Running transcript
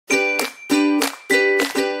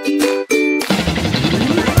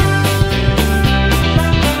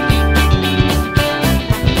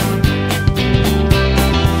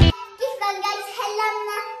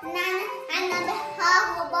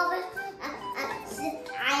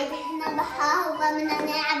ضحى ومنا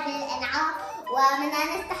نلعب بالألعاب ومنا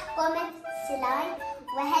نفتح كومة سلايم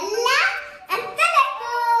وهلا امتلكوا.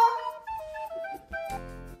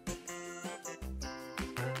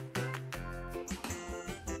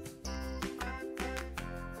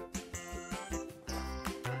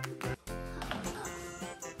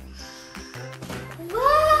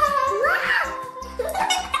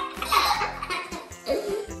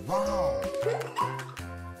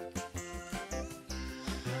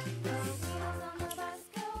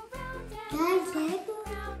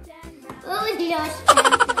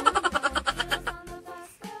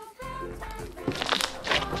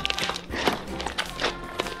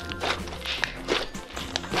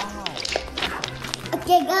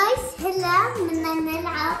 اوكي جايز هلا بدنا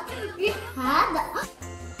نلعب هذا.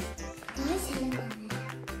 جايز هلا بدنا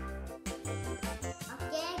نلعب.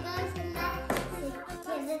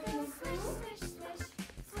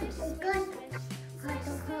 اوكي جايز هلا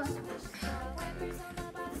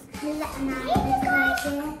هلا انا عندي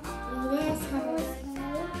حاجة ليش هلا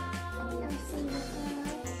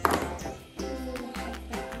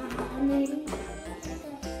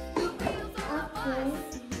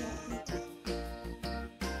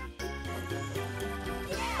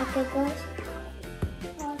Okay, guys.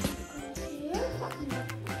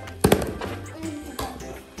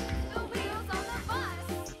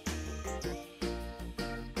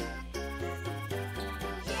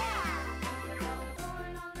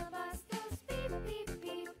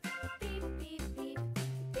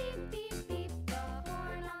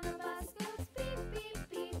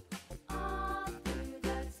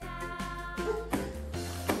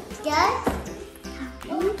 Guys.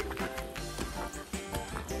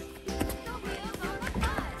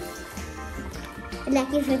 لا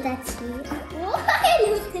كيف تاتشي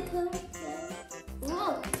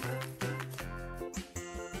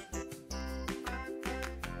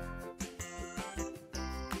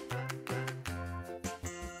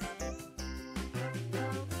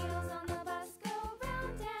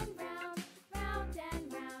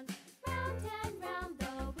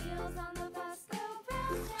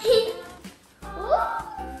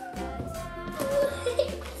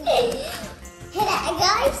هلا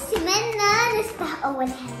جايز سمعنا نفتح أول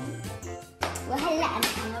حاجة وهلا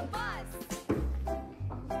نحاول.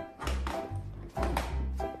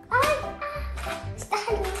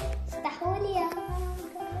 استحوا لي يا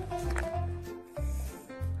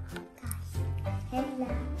هلا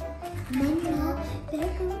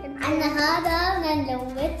عنا هذا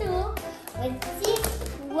نلوته ونسيب.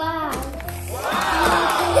 واو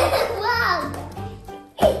واو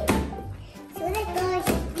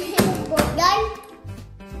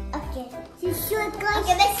شو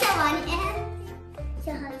اوكي بس ثواني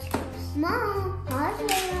شو هاي ما هذا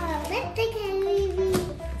بنتك حبيبي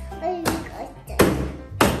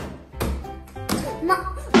ما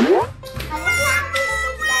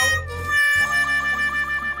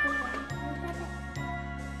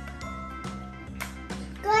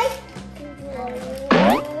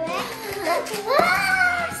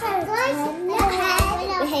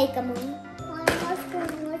وهي كمان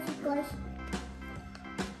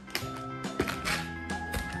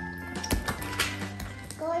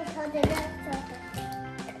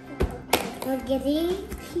وقريب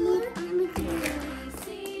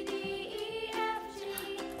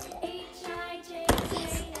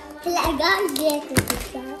هلا قاعد بياكل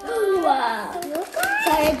واو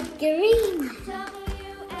صارت جرين.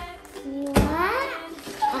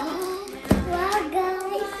 واو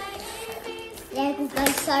جايز لكن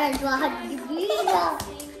جايز صارت واحد جديدة.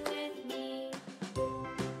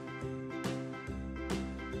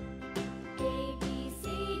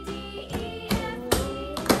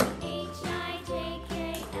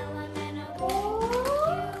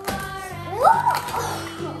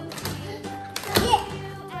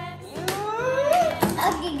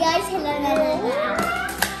 اوكي جايز هلا نلعب.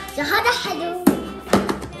 هذا حلو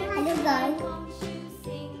حلو جايز.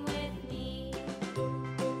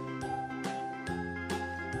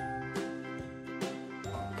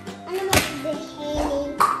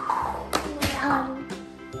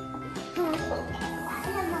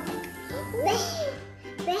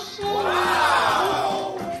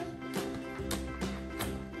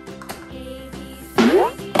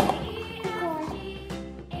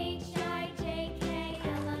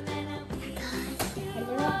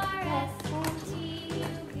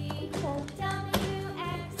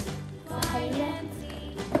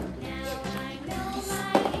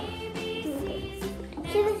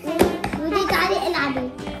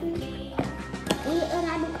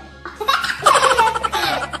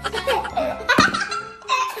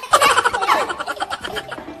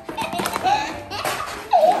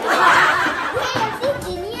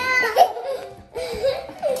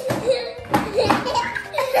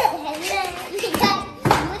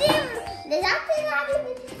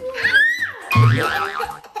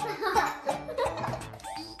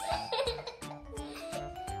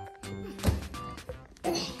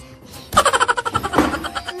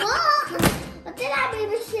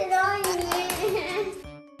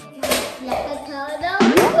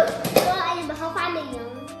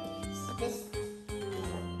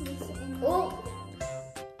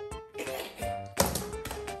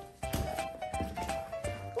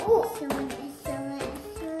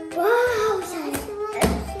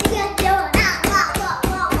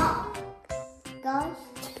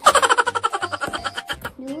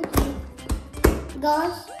 وجودي.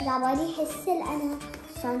 جايز لعبالي حس انا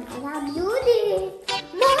عشان العب وجودي.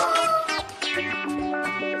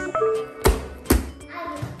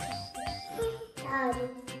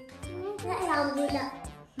 لا يا عمري لا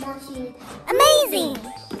ماشي. Amazing.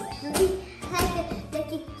 هاي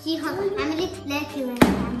لكن شيها عملت لكن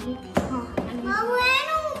عملت ها وين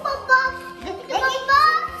بابا لكن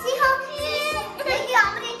شيها لكن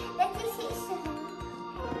عمري لكن شيء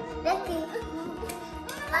لكن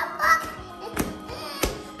بابا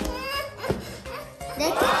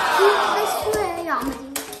لكن بس شوي يا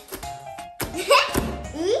عمري.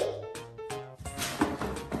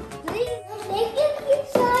 لكن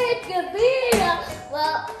صارت كبيرة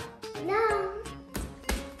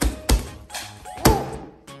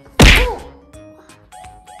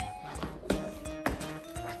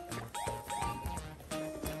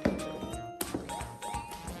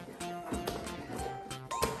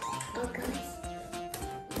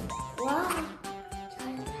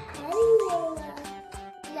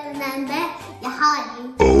لا يا حالي.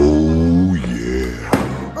 Oh yeah.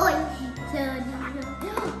 Oh yeah.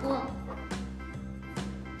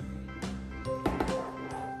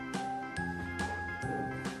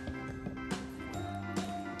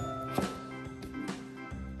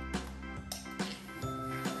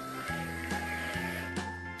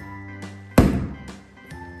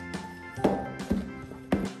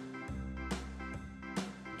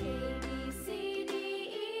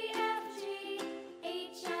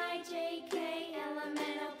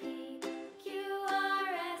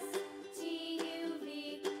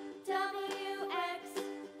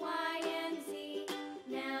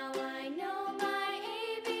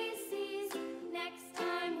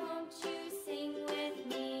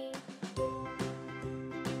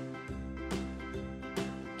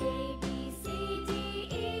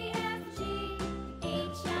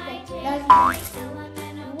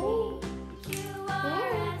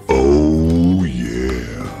 Oh yeah.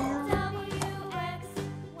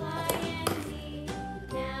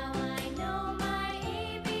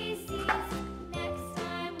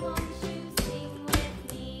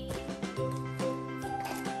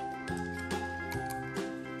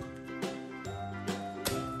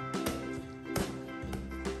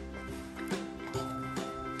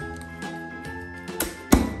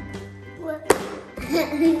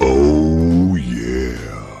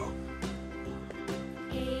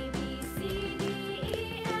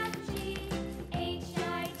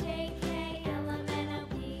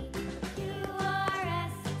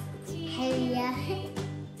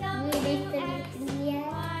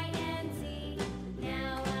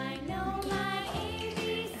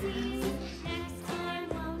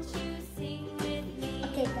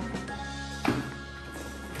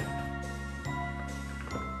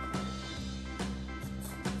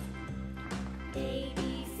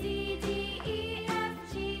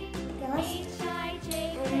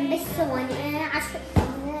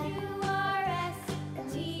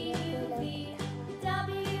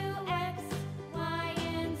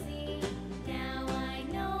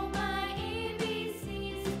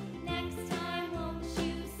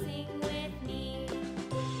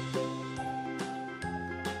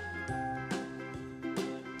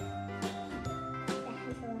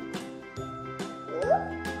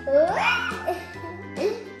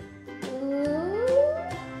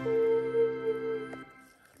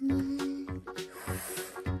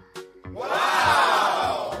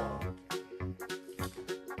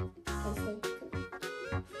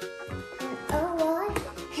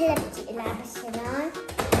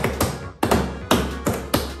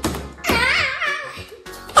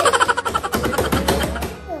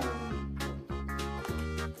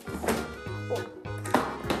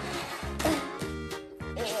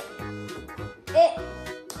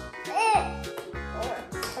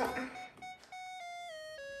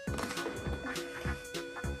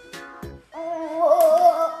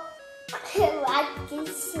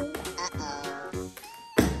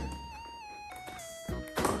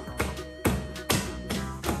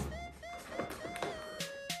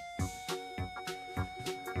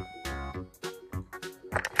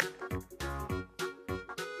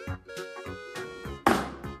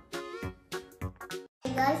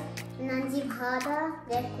 جايز بدنا نجيب هذا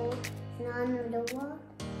ليكو اثنان ملون.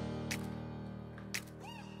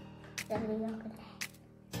 يلا ياكل.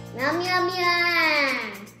 يام يام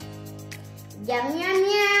يام يام يام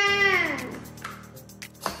يام.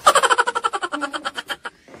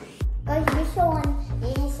 جايز بشون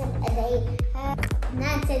ينسى الأدعي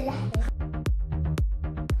نانسى اللحظة.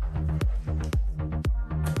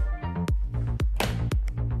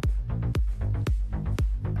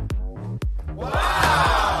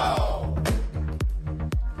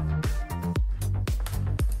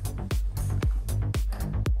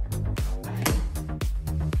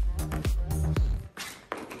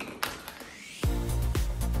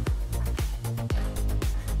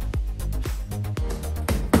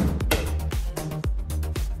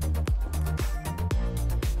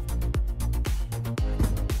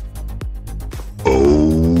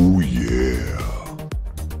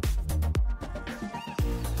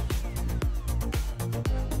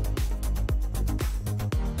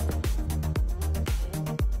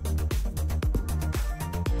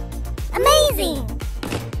 Amazing!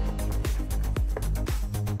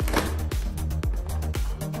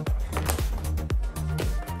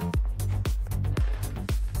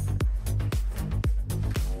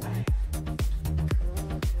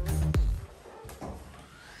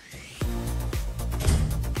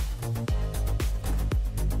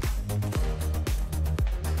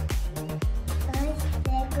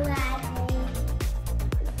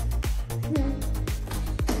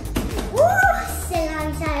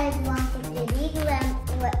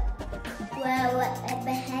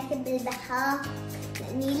 بالبحار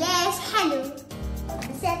لأني ليش حلو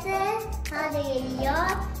بستر هذا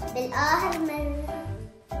اليوم بالآخر مرة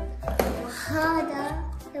وهذا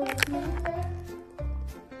سويت مرة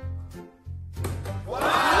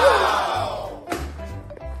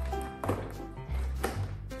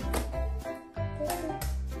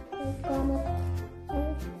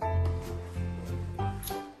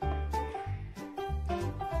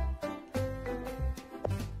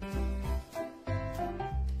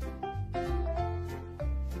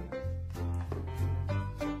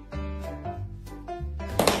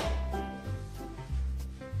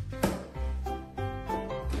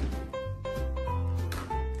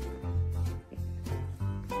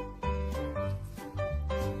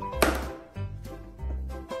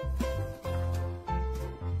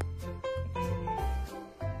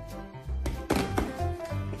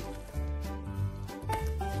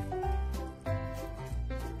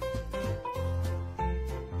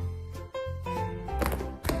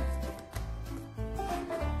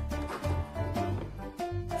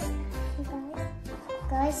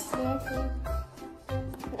guys,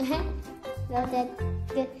 love that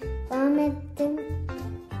vomit them.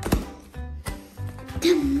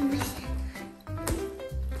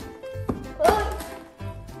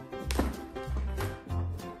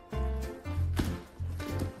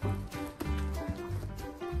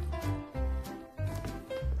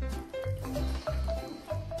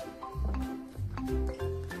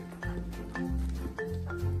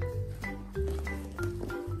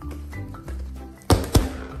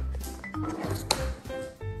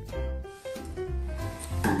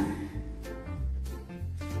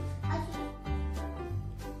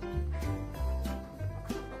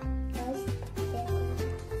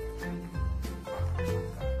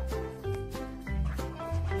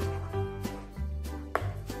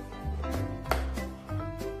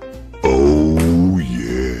 Oh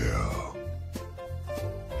yeah.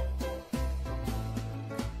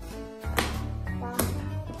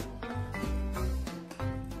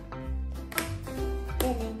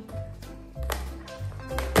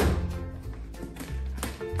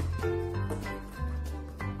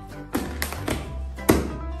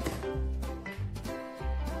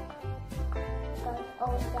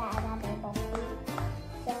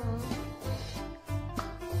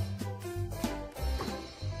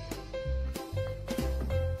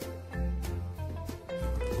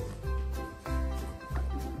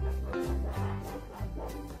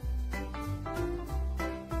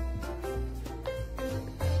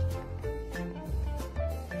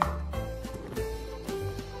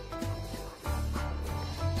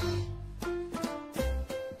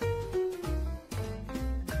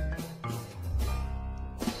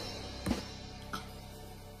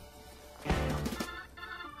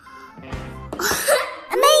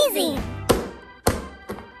 Amazing!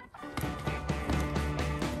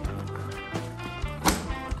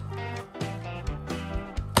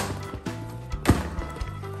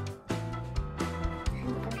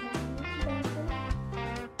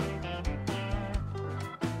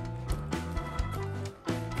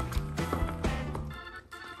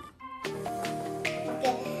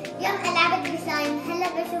 اليوم ألعاب السلايم. هلا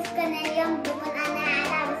بشوفكم اليوم بكون أنا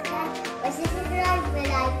ألعاب السلايم. وسبسكرايب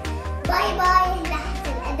ولايك. باي باي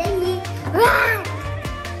لحسن أدني.